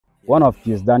One of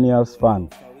Kiss Daniel's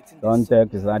fans don't tell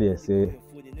Kiss Daniel say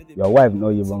your wife not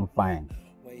even fine.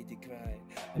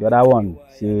 The other one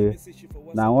say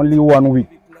now only 1 week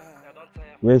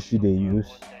where she they use.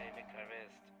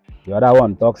 The other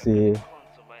one talk say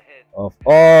of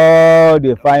all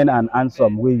the fine and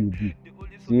handsome way you be,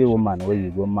 see a woman where you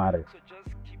go marry.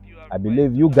 I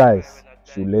believe you guys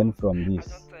should learn from this.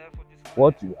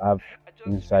 What you have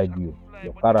inside you,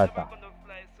 your character,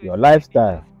 your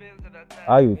lifestyle,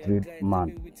 how you treat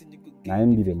man, now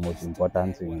be the most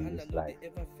important thing in this life.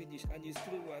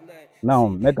 Now,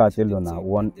 make I tell you now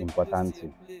one important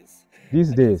thing.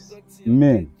 These days,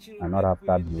 men are not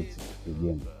after beauty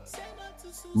again.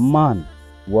 Man,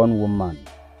 one woman,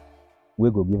 we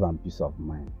go give him peace of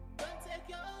mind.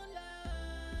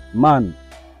 Man,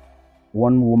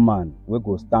 one woman, we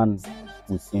go stand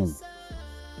with him.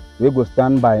 We go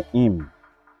stand by him.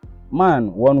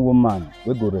 Man, one woman,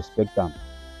 we go respect him.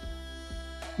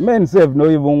 Men save no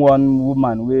even one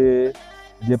woman we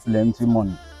get plenty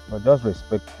money, but just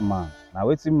respect man. Now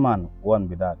wetin man want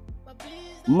be that.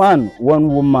 Man, one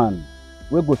woman,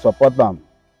 we go support them.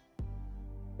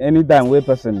 Anytime we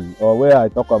person or where I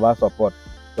talk about support,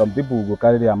 some people go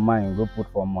carry their mind go put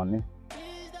for money.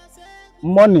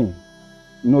 Money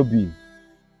no be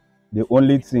the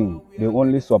only thing, the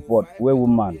only support where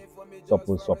woman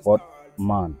suppose support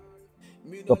man.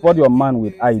 Support your man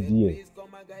with idea.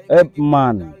 Help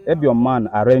your man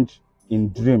arrange in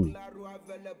dream.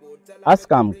 Ask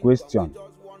him question.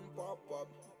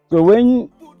 So when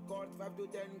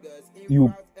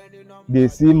they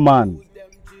see man,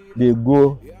 they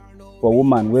go for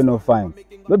woman wey no fine.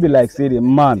 No be like say the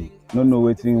man no know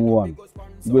wetin he want.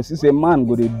 You go see say man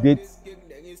go dey date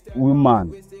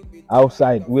woman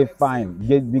outside wey fine,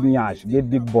 get big nyash, get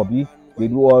big bobby, they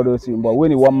do all those things. But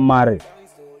when he want marry,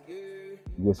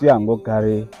 you go see am go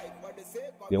carry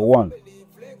the one.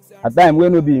 At time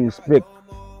when no be inspect,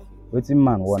 wetin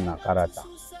man want na character.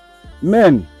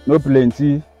 Men no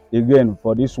plenty again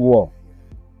for this war.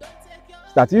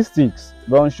 Statistics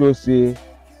don't show say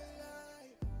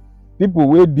people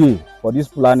wey dey for this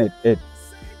planet Earth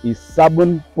is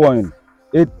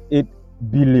 7.88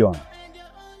 billion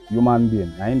human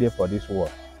beings na in there for this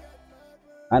world,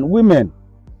 and women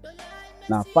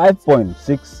na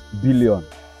 5.6 billion,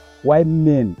 while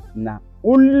men na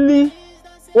only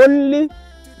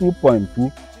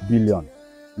 2.2 billion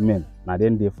men na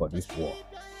then there for this world.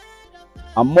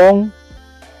 Among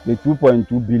the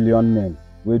 2.2 billion men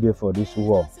wey dey for this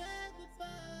world,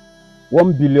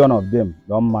 1 billion of them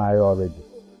don't marry already.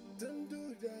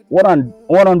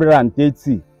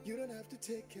 130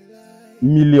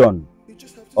 million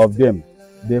of them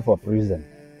dey for prison.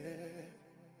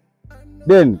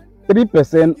 Then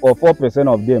 3% or 4%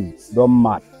 of them don't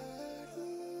mad.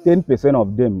 10%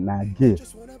 of them na gay.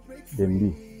 Them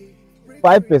be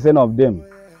 5% of them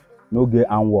no gay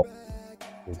and work.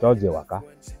 They just dey waka.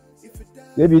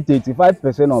 Maybe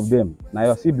 35% of them na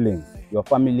your sibling, your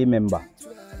family member.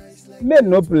 Men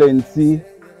no plenty.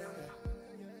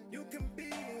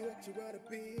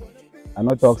 I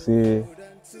no talk say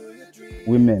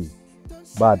women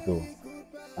bad though.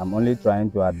 I'm only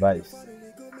trying to advise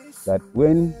that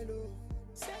when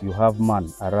you have man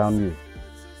around you,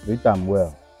 treat them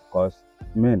well, because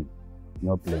men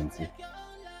no plenty.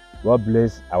 God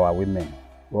bless our women.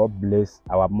 God bless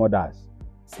our mothers.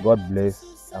 God bless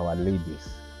our ladies.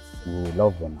 We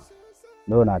love them.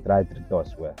 No one try to treat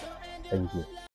us well. Thank you.